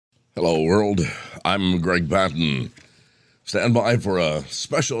Hello, world. I'm Greg Patton. Stand by for a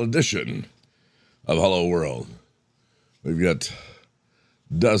special edition of Hello, World. We've got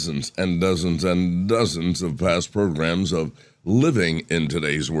dozens and dozens and dozens of past programs of living in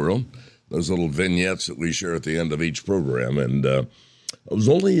today's world. Those little vignettes that we share at the end of each program. And it was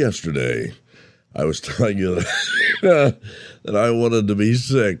only yesterday I was telling you that I wanted to be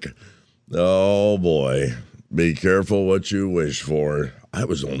sick. Oh, boy. Be careful what you wish for. I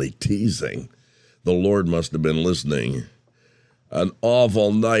was only teasing. The Lord must have been listening. An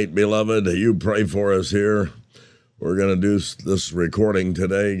awful night, beloved. You pray for us here. We're going to do this recording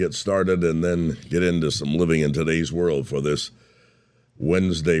today, get started, and then get into some living in today's world for this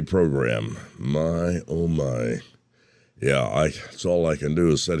Wednesday program. My, oh my. Yeah, that's all I can do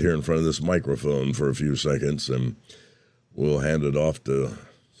is sit here in front of this microphone for a few seconds, and we'll hand it off to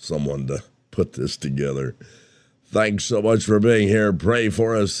someone to put this together. Thanks so much for being here. Pray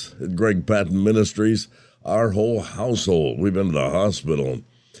for us at Greg Patton Ministries. Our whole household, we've been to the hospital,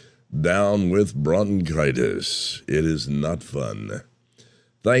 down with bronchitis. It is not fun.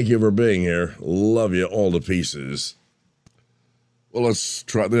 Thank you for being here. Love you all to pieces. Well, let's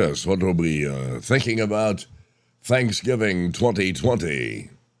try this. What are we thinking about Thanksgiving 2020?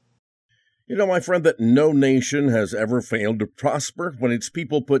 You know, my friend, that no nation has ever failed to prosper when its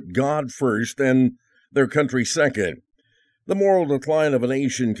people put God first and their country second. The moral decline of a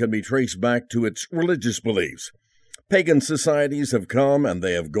nation can be traced back to its religious beliefs. Pagan societies have come and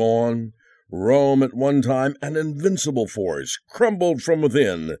they have gone. Rome, at one time an invincible force, crumbled from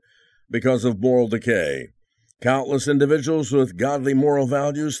within because of moral decay. Countless individuals with godly moral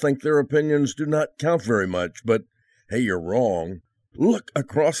values think their opinions do not count very much, but hey, you're wrong. Look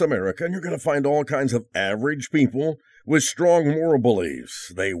across America and you're going to find all kinds of average people with strong moral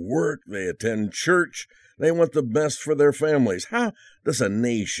beliefs. They work, they attend church, they want the best for their families. How does a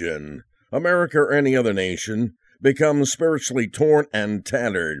nation, America or any other nation, become spiritually torn and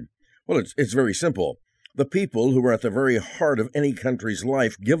tattered? Well, it's very simple. The people who are at the very heart of any country's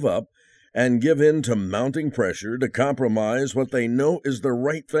life give up and give in to mounting pressure to compromise what they know is the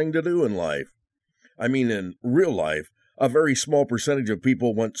right thing to do in life. I mean, in real life, a very small percentage of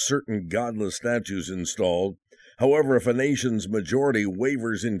people want certain godless statues installed. However, if a nation's majority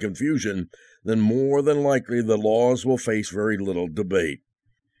wavers in confusion, then more than likely the laws will face very little debate.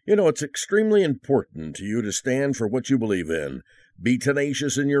 You know, it's extremely important to you to stand for what you believe in. Be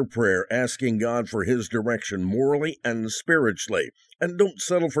tenacious in your prayer, asking God for His direction morally and spiritually. And don't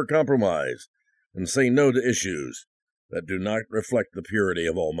settle for compromise. And say no to issues that do not reflect the purity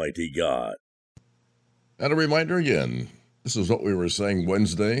of Almighty God. And a reminder again, this is what we were saying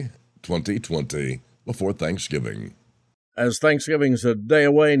Wednesday, 2020, before Thanksgiving. As Thanksgiving's a day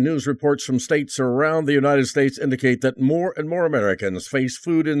away, news reports from states around the United States indicate that more and more Americans face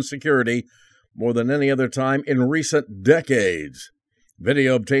food insecurity more than any other time in recent decades.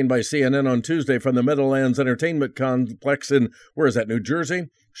 Video obtained by CNN on Tuesday from the Meadowlands Entertainment Complex in, New Jersey,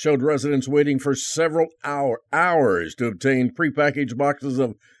 showed residents waiting for several hours to obtain prepackaged boxes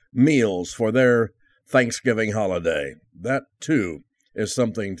of meals for their Thanksgiving holiday. That, too, is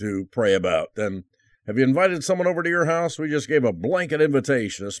something to pray about. And have you invited someone over to your house? We just gave a blanket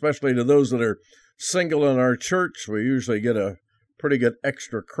invitation, especially to those that are single in our church. We usually get a pretty good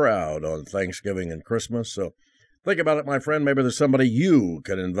extra crowd on Thanksgiving and Christmas. So think about it, my friend. Maybe there's somebody you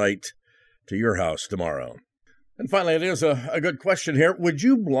can invite to your house tomorrow. And finally, it is a good question here. Would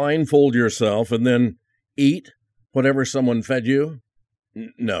you blindfold yourself and then eat whatever someone fed you?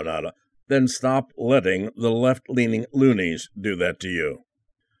 No. Then stop letting the left-leaning loonies do that to you.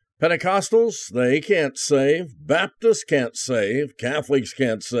 Pentecostals, they can't save. Baptists can't save. Catholics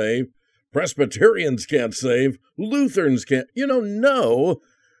can't save. Presbyterians can't save. Lutherans can't. No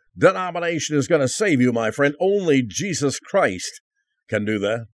denomination is going to save you, my friend. Only Jesus Christ can do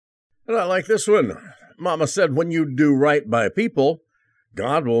that. And I like this one. Mama said, when you do right by people,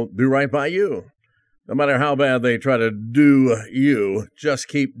 God will do right by you. No matter how bad they try to do you, just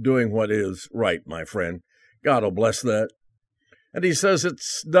keep doing what is right, my friend. God will bless that. And he says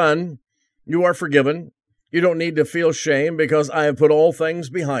it's done. You are forgiven. You don't need to feel shame because I have put all things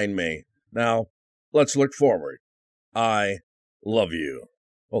behind me. Now, let's look forward. I love you.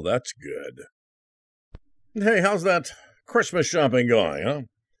 Oh, that's good. Hey, how's that Christmas shopping going, huh?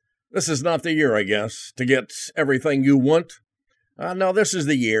 This is not the year, I guess, to get everything you want. No, this is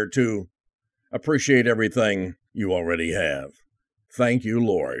the year to appreciate everything you already have. Thank you,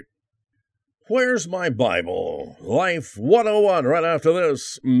 Lord. Where's my Bible? Life 101 right after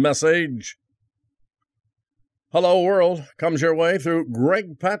this message. Hello World comes your way through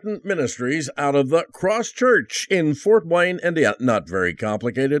Greg Patton Ministries out of the Cross Church in Fort Wayne, Indiana. Not very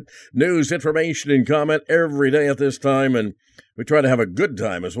complicated. News, information, and comment every day at this time, and we try to have a good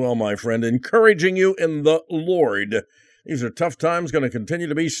time as well, my friend, encouraging you in the Lord. These are tough times, going to continue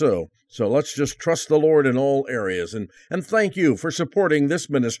to be so. So let's just trust the Lord in all areas. And thank you for supporting this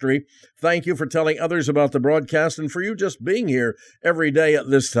ministry. Thank you for telling others about the broadcast and for you just being here every day at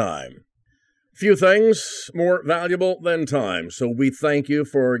this time. Few things more valuable than time, so we thank you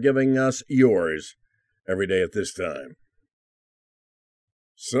for giving us yours every day at this time.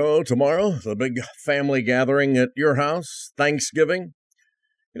 So tomorrow, the big family gathering at your house, Thanksgiving.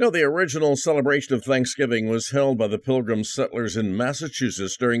 You know, the original celebration of Thanksgiving was held by the Pilgrim settlers in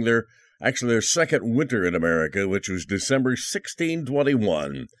Massachusetts during their second winter in America, which was December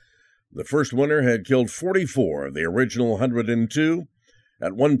 1621. The first winter had killed 44 of the original 102.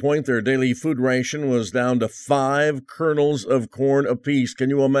 At one point, their daily food ration was down to 5 kernels of corn apiece.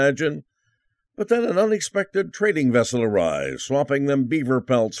 Can you imagine? But then an unexpected trading vessel arrived, swapping them beaver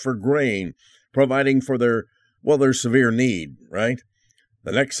pelts for grain, providing for their severe need, right?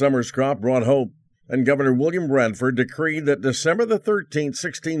 The next summer's crop brought hope, and Governor William Bradford decreed that December the 13th,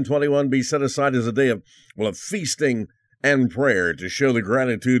 1621, be set aside as a day of feasting and prayer to show the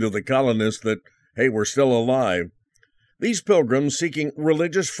gratitude of the colonists that, hey, we're still alive. These pilgrims seeking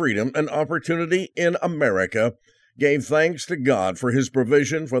religious freedom and opportunity in America gave thanks to God for his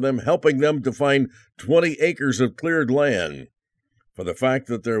provision for them, helping them to find 20 acres of cleared land, for the fact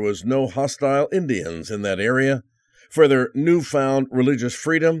that there was no hostile Indians in that area, for their newfound religious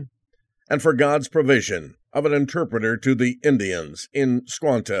freedom, and for God's provision of an interpreter to the Indians in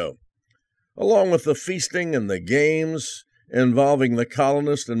Squanto. Along with the feasting and the games involving the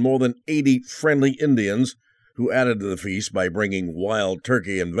colonists and more than 80 friendly Indians, who added to the feast by bringing wild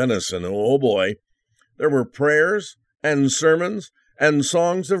turkey and venison. Oh boy. There were prayers and sermons and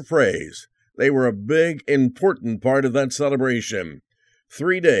songs of praise. They were a big, important part of that celebration.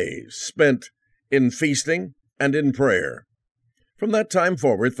 3 days spent in feasting and in prayer. From that time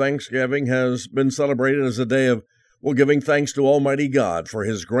forward, Thanksgiving has been celebrated as a day of, giving thanks to Almighty God for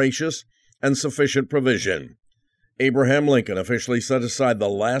his gracious and sufficient provision. Abraham Lincoln officially set aside the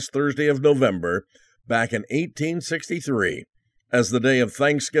last Thursday of November back in 1863 as the day of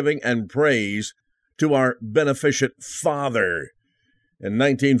thanksgiving and praise to our beneficent Father. In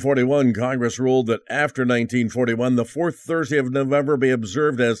 1941, Congress ruled that after 1941, the fourth Thursday of November be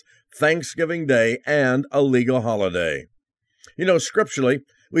observed as Thanksgiving Day and a legal holiday. You know, scripturally,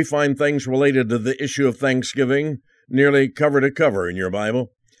 we find things related to the issue of Thanksgiving nearly cover to cover in your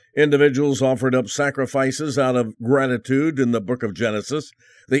Bible. Individuals offered up sacrifices out of gratitude in the book of Genesis.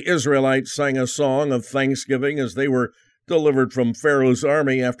 The Israelites sang a song of thanksgiving as they were delivered from Pharaoh's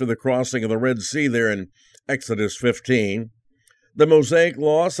army after the crossing of the Red Sea there in Exodus 15. The Mosaic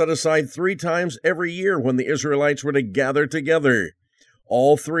Law set aside 3 times every year when the Israelites were to gather together.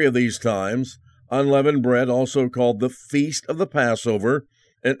 All 3 of these times, unleavened bread, also called the Feast of the Passover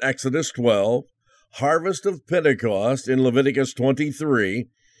in Exodus 12, Harvest of Pentecost in Leviticus 23,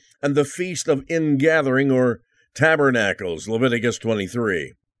 and the Feast of Ingathering or Tabernacles, Leviticus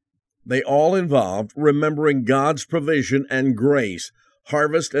 23. They all involved remembering God's provision and grace.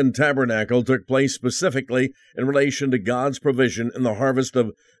 Harvest and Tabernacle took place specifically in relation to God's provision in the harvest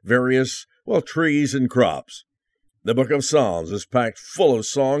of various, trees and crops. The book of Psalms is packed full of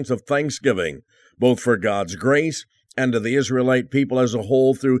songs of thanksgiving, both for God's grace and to the Israelite people as a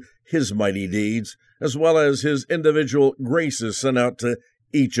whole through his mighty deeds, as well as his individual graces sent out to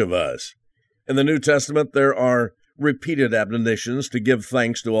each of us. In the New Testament, there are repeated admonitions to give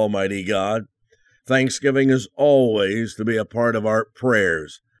thanks to Almighty God. Thanksgiving is always to be a part of our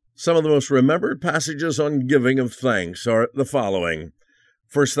prayers. Some of the most remembered passages on giving of thanks are the following.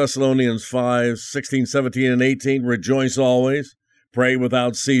 1 Thessalonians 5, 16, 17, and 18, rejoice always, pray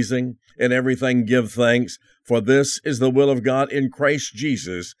without ceasing, in everything give thanks, for this is the will of God in Christ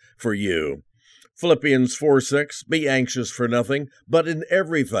Jesus for you. Philippians 4:6, be anxious for nothing, but in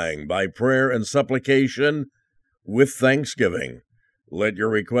everything, by prayer and supplication, with thanksgiving, let your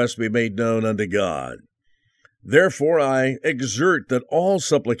requests be made known unto God. Therefore I exhort that all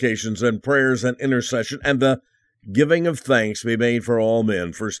supplications and prayers and intercession and the giving of thanks be made for all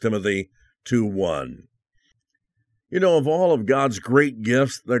men. 1 Timothy 2:1. You know, of all of God's great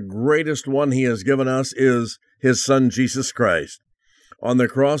gifts, the greatest one he has given us is his Son, Jesus Christ. On the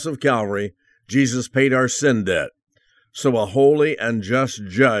cross of Calvary, Jesus paid our sin debt, so a holy and just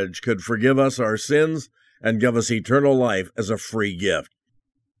judge could forgive us our sins and give us eternal life as a free gift.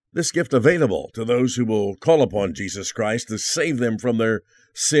 This gift available to those who will call upon Jesus Christ to save them from their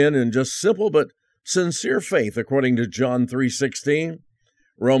sin in just simple but sincere faith according to John 3:16,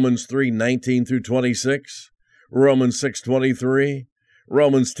 Romans 3:19 through 26, Romans 6:23,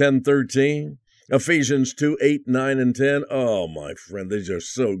 Romans 10:13, Ephesians 2:8, 9, and 10. Oh, my friend, these are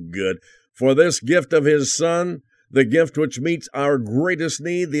so good. For this gift of his Son, the gift which meets our greatest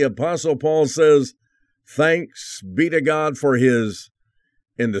need, the Apostle Paul says, thanks be to God for his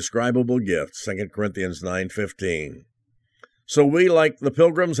indescribable gift, 2 Corinthians 9:15. So we, like the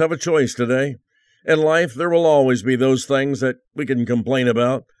pilgrims, have a choice today. In life, there will always be those things that we can complain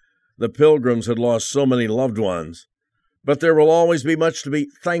about. The pilgrims had lost so many loved ones. But there will always be much to be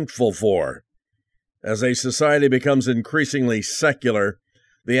thankful for. As a society becomes increasingly secular,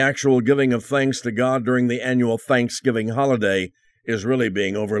 the actual giving of thanks to God during the annual Thanksgiving holiday is really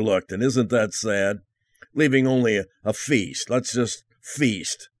being overlooked. And isn't that sad? Leaving only a feast. Let's just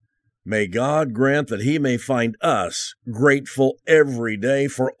feast. May God grant that he may find us grateful every day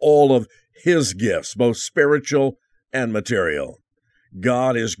for all of his gifts, both spiritual and material.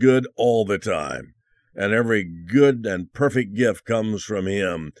 God is good all the time, and every good and perfect gift comes from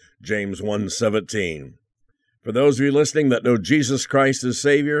him, James 1:17. For those of you listening that know Jesus Christ as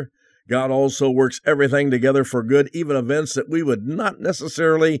Savior, God also works everything together for good, even events that we would not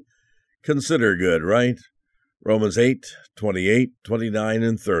necessarily consider good, right? Romans 8:28, 29,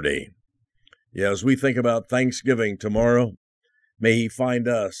 and 30. Yeah, as we think about Thanksgiving tomorrow, may he find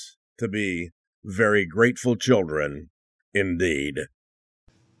us to be very grateful children indeed.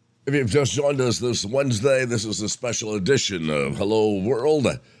 If you've just joined us this Wednesday, this is a special edition of Hello World.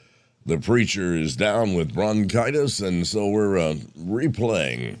 The preacher is down with bronchitis, and so we're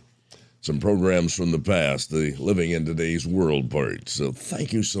replaying some programs from the past, the Living in Today's World part. So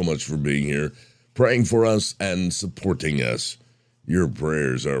thank you so much for being here, praying for us, and supporting us. Your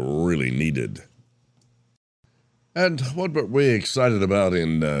prayers are really needed. And what were we excited about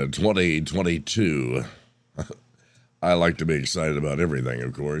in 2022? I like to be excited about everything,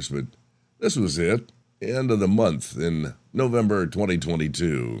 of course, but this was it. End of the month in November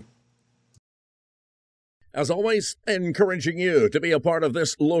 2022. As always, encouraging you to be a part of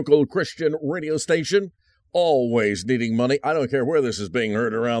this local Christian radio station, always needing money. I don't care where this is being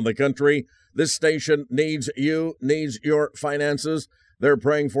heard around the country. This station needs you, needs your finances. They're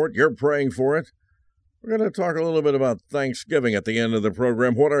praying for it. You're praying for it. We're going to talk a little bit about Thanksgiving at the end of the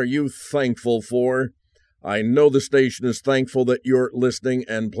program. What are you thankful for? I know the station is thankful that you're listening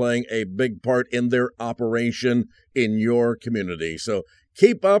and playing a big part in their operation in your community. So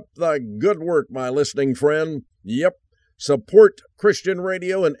keep up the good work, my listening friend. Yep. Support Christian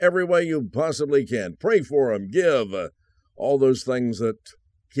radio in every way you possibly can. Pray for them. Give. All those things that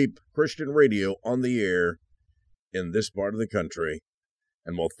keep Christian radio on the air in this part of the country.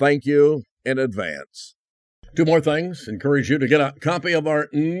 And we'll thank you in advance. Two more things. Encourage you to get a copy of our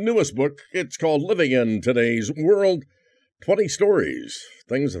newest book. It's called Living in Today's World. 20 stories.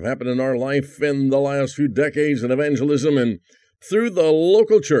 Things have happened in our life in the last few decades in evangelism and through the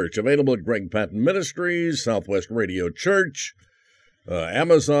local church. Available at Greg Patton Ministries, Southwest Radio Church,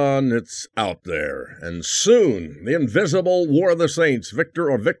 Amazon. It's out there. And soon, The Invisible War of the Saints,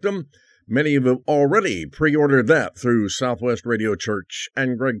 Victor or Victim. Many of you have already pre-ordered that through Southwest Radio Church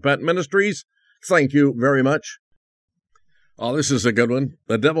and Greg Patton Ministries. Thank you very much. Oh, this is a good one.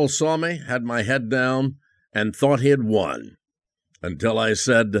 The devil saw me, had my head down, and thought he had won, until I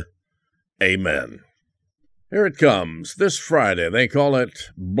said, Amen. Here it comes. This Friday, they call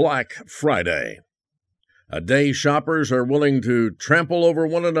it Black Friday. A day shoppers are willing to trample over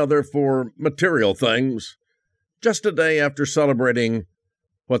one another for material things, just a day after celebrating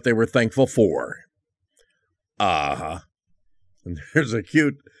what they were thankful for. And there's a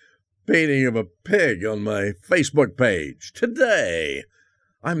cute painting of a pig on my Facebook page. Today,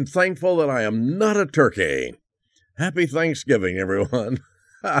 I'm thankful that I am not a turkey. Happy Thanksgiving, everyone.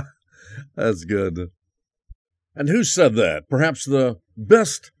 That's good. And who said that? Perhaps the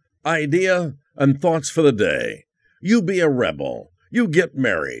best idea and thoughts for the day. You be a rebel. You get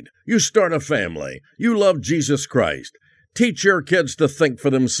married. You start a family. You love Jesus Christ. Teach your kids to think for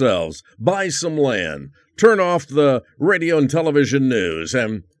themselves. Buy some land. Turn off the radio and television news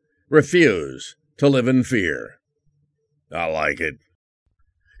and refuse to live in fear. I like it.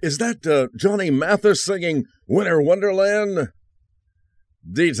 Is that Johnny Mathis singing Winter Wonderland?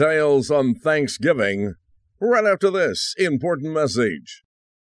 Details on Thanksgiving right after this important message.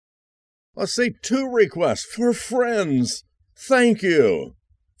 Let's see, 2 requests for friends. Thank you.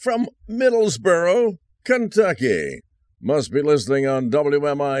 From Middlesboro, Kentucky. Must be listening on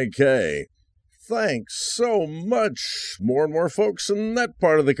WMIK. Thanks so much. More and more folks in that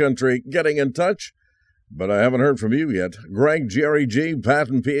part of the country getting in touch. but I haven't heard from you yet. Greg, Jerry G,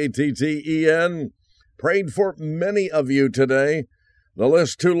 Patton, P-A-T-T-E-N. Prayed for many of you today. The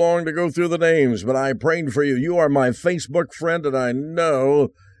list too long to go through the names, but I prayed for you. You are my Facebook friend, and I know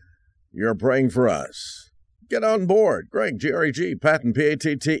you're praying for us. Get on board. Greg, Jerry G, Patton,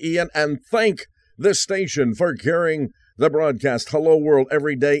 P-A-T-T-E-N, and thank this station for carrying the broadcast Hello World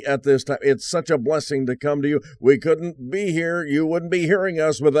every day at this time. It's such a blessing to come to you. We couldn't be here. You wouldn't be hearing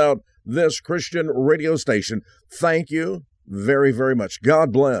us without this Christian radio station. Thank you very, very much.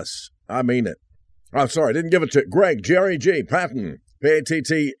 God bless. I mean it. I'm sorry, I didn't give it to Greg, Jerry G, Patton,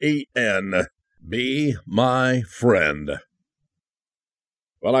 P-A-T-T-E-N. Be my friend.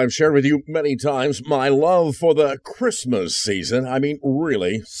 Well, I've shared with you many times my love for the Christmas season. I mean,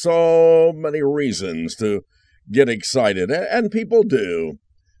 really, so many reasons to get excited, and people do.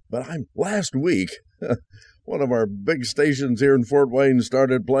 But last week, one of our big stations here in Fort Wayne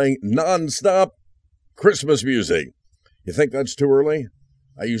started playing nonstop Christmas music. You think that's too early?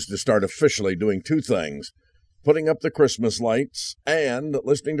 I used to start officially doing two things, putting up the Christmas lights and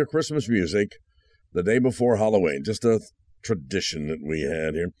listening to Christmas music the day before Halloween. Just a tradition that we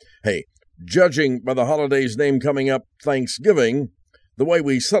had here. Hey, judging by the holiday's name coming up, Thanksgiving, the way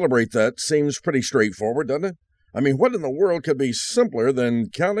we celebrate that seems pretty straightforward, doesn't it? I mean, what in the world could be simpler than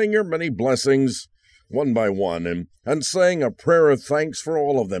counting your many blessings one by one and saying a prayer of thanks for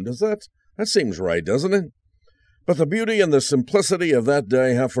all of them? That seems right, doesn't it? But the beauty and the simplicity of that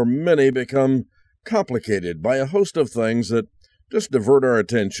day have for many become complicated by a host of things that just divert our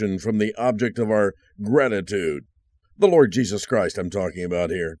attention from the object of our gratitude. The Lord Jesus Christ I'm talking about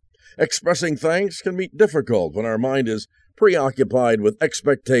here. Expressing thanks can be difficult when our mind is preoccupied with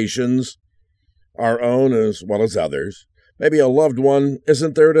expectations, our own as well as others. Maybe a loved one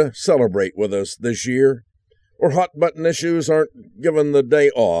isn't there to celebrate with us this year, or hot-button issues aren't given the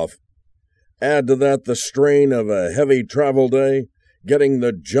day off. Add to that the strain of a heavy travel day, getting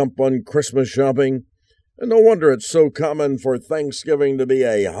the jump on Christmas shopping, and no wonder it's so common for Thanksgiving to be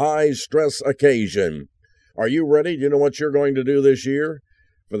a high-stress occasion. Are you ready? Do you know what you're going to do this year?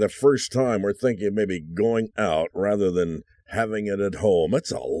 For the first time, we're thinking of maybe going out rather than having it at home.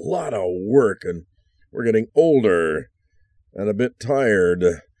 It's a lot of work, and we're getting older and a bit tired,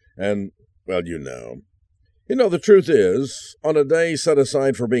 and, well, you know. You know, the truth is, on a day set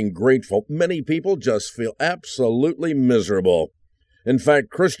aside for being grateful, many people just feel absolutely miserable. In fact,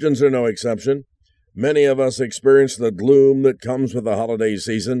 Christians are no exception. Many of us experience the gloom that comes with the holiday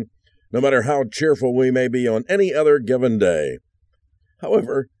season, no matter how cheerful we may be on any other given day.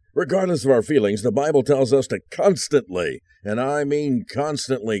 However, regardless of our feelings, the Bible tells us to constantly, and I mean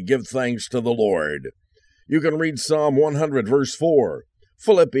constantly, give thanks to the Lord. You can read Psalm 100, verse 4,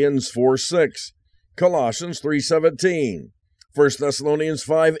 Philippians 4:6, Colossians 3:17, 1 Thessalonians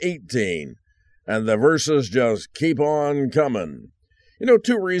 5:18, and the verses just keep on coming. You know,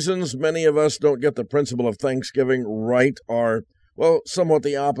 two reasons many of us don't get the principle of Thanksgiving right are, well, somewhat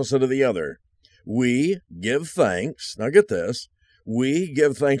the opposite of the other. We give thanks, now get this, we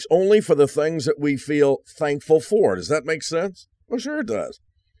give thanks only for the things that we feel thankful for. Does that make sense? Well, sure it does.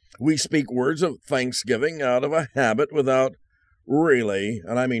 We speak words of thanksgiving out of a habit without really,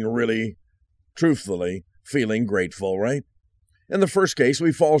 and I mean really, truthfully, feeling grateful, right? In the first case,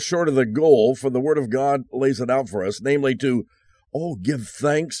 we fall short of the goal, for the Word of God lays it out for us, namely to, give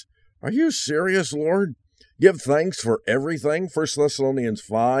thanks. Are you serious, Lord? Give thanks for everything, 1 Thessalonians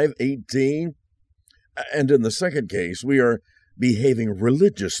 5:18. And in the second case, we are behaving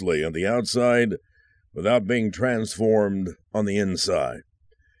religiously on the outside without being transformed on the inside.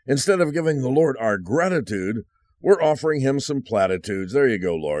 Instead of giving the Lord our gratitude, we're offering Him some platitudes. There you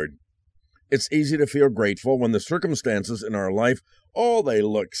go, Lord. It's easy to feel grateful when the circumstances in our life, they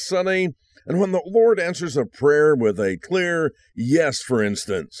look sunny, and when the Lord answers a prayer with a clear yes, for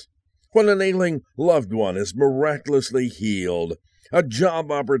instance. When an ailing loved one is miraculously healed, a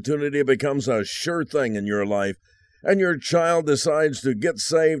job opportunity becomes a sure thing in your life, and your child decides to get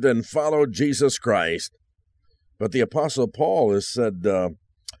saved and follow Jesus Christ. But the Apostle Paul has said,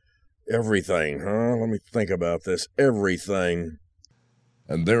 everything, Let me think about this. Everything.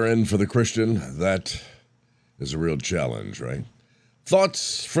 And therein, for the Christian, that is a real challenge, right?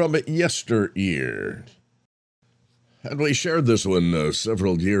 Thoughts from yesteryear. And we shared this one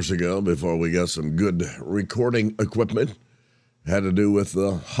several years ago before we got some good recording equipment. Had to do with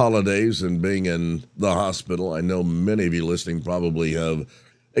the holidays and being in the hospital. I know many of you listening probably have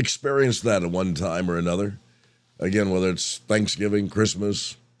experienced that at one time or another. Again, whether it's Thanksgiving,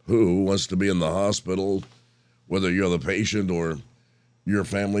 Christmas, who wants to be in the hospital, whether you're the patient or your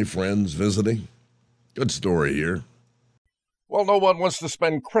family, friends visiting? Good story here. Well, no one wants to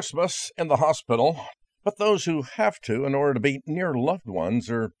spend Christmas in the hospital. But those who have to in order to be near loved ones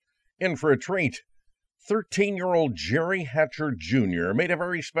are in for a treat. 13-year-old Jerry Hatcher Jr. made a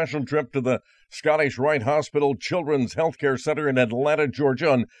very special trip to the Scottish Rite Hospital Children's Healthcare Center in Atlanta,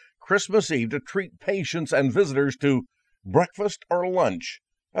 Georgia on Christmas Eve to treat patients and visitors to breakfast or lunch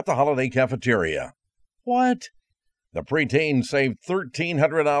at the holiday cafeteria. What? The preteen saved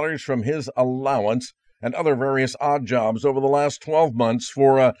 $1,300 from his allowance and other various odd jobs over the last 12 months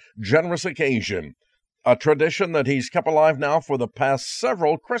for a generous occasion, a tradition that he's kept alive now for the past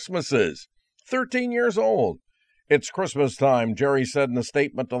several Christmases. 13 years old. It's Christmas time, Jerry said in a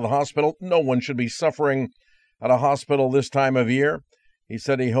statement to the hospital. No one should be suffering at a hospital this time of year. He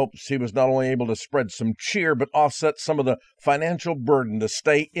said he hopes he was not only able to spread some cheer, but offset some of the financial burden to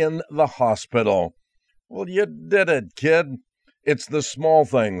stay in the hospital. Well, you did it, kid. It's the small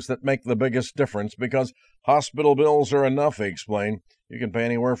things that make the biggest difference because hospital bills are enough, he explained. You can pay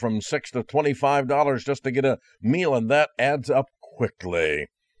anywhere from $6 to $25 just to get a meal, and that adds up quickly.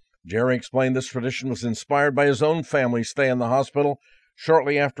 Jerry explained this tradition was inspired by his own family's stay in the hospital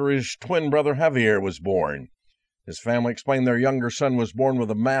shortly after his twin brother Javier was born. His family explained their younger son was born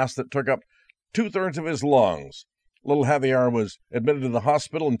with a mass that took up 2/3 of his lungs. Little Javier was admitted to the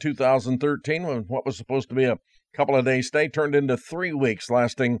hospital in 2013 when what was supposed to be a couple of days stay turned into 3 weeks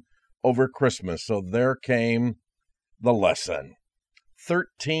lasting over Christmas. So there came the lesson.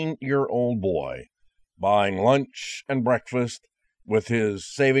 13-year-old boy buying lunch and breakfast with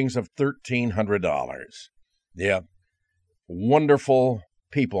his savings of $1,300. Yeah, wonderful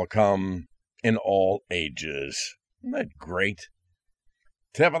people come in all ages. Isn't that great?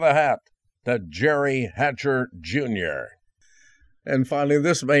 Tip of the hat to Jerry Hatcher Jr. And finally,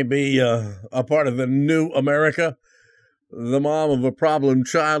 this may be a part of the new America. The mom of a problem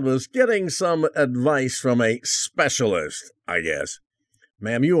child was getting some advice from a specialist, I guess.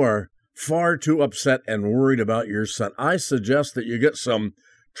 Ma'am, you are far too upset and worried about your son. I suggest that you get some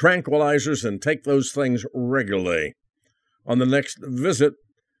tranquilizers and take those things regularly. On the next visit,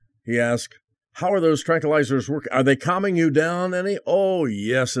 he asked, "How are those tranquilizers working? Are they calming you down any?" "Oh,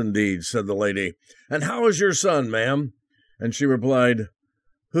 yes, indeed," said the lady. "And how is your son, ma'am?" And she replied,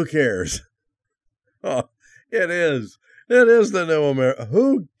 "Who cares?" Oh, it is. It is the new America.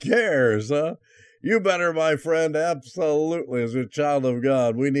 Who cares, huh? You better, my friend, absolutely. As a child of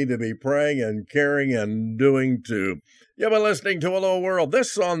God, we need to be praying and caring and doing too. You've been listening to Hello World,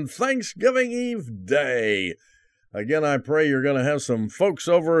 this on Thanksgiving Eve Day. Again, I pray you're going to have some folks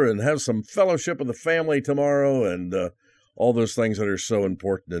over and have some fellowship with the family tomorrow and all those things that are so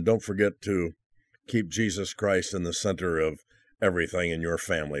important. And don't forget to keep Jesus Christ in the center of everything in your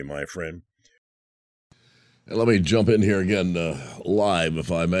family, my friend. And let me jump in here again live,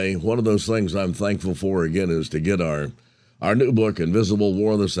 if I may. One of those things I'm thankful for, again, is to get our new book, Invisible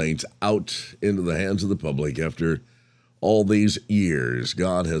War of the Saints, out into the hands of the public after all these years.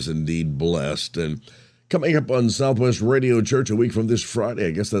 God has indeed blessed. And coming up on Southwest Radio Church a week from this Friday,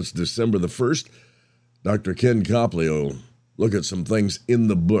 I guess that's December the 1st, Dr. Ken Copley will look at some things in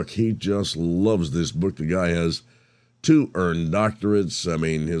the book. He just loves this book. The guy has 2 earned doctorates. I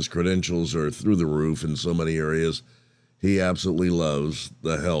mean, his credentials are through the roof in so many areas. He absolutely loves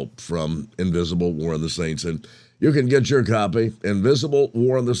the help from Invisible War of the Saints. And you can get your copy,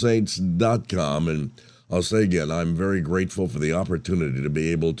 InvisibleWarOfTheSaints.com. And I'll say again, I'm very grateful for the opportunity to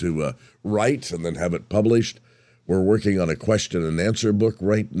be able to write and then have it published. We're working on a question and answer book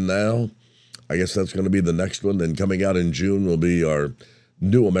right now. I guess that's going to be the next one. Then coming out in June will be our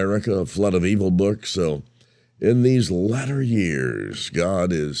New America, A Flood of Evil book. So in these latter years,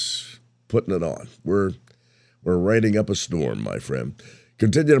 God is putting it on. We're riding up a storm, my friend.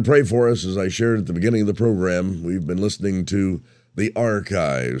 Continue to pray for us. As I shared at the beginning of the program, we've been listening to the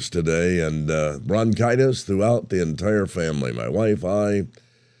archives today, and bronchitis throughout the entire family. My wife, I,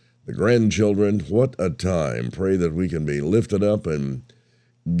 the grandchildren. What a time. Pray that we can be lifted up and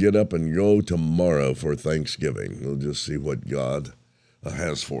get up and go tomorrow for Thanksgiving. We'll just see what God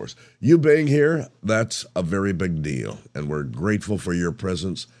has for us. You being here, that's a very big deal, and we're grateful for your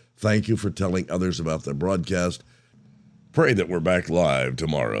presence. Thank you for telling others about the broadcast. Pray that we're back live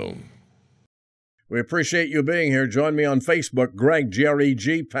tomorrow. We appreciate you being here. Join me on Facebook, Greg,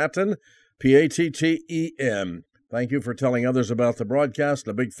 G-R-E-G, Patton, P-A-T-T-E-N. Thank you for telling others about the broadcast.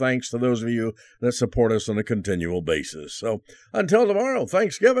 A big thanks to those of you that support us on a continual basis. So until tomorrow,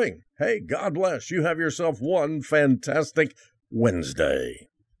 Thanksgiving. Hey, God bless. You have yourself one fantastic Wednesday.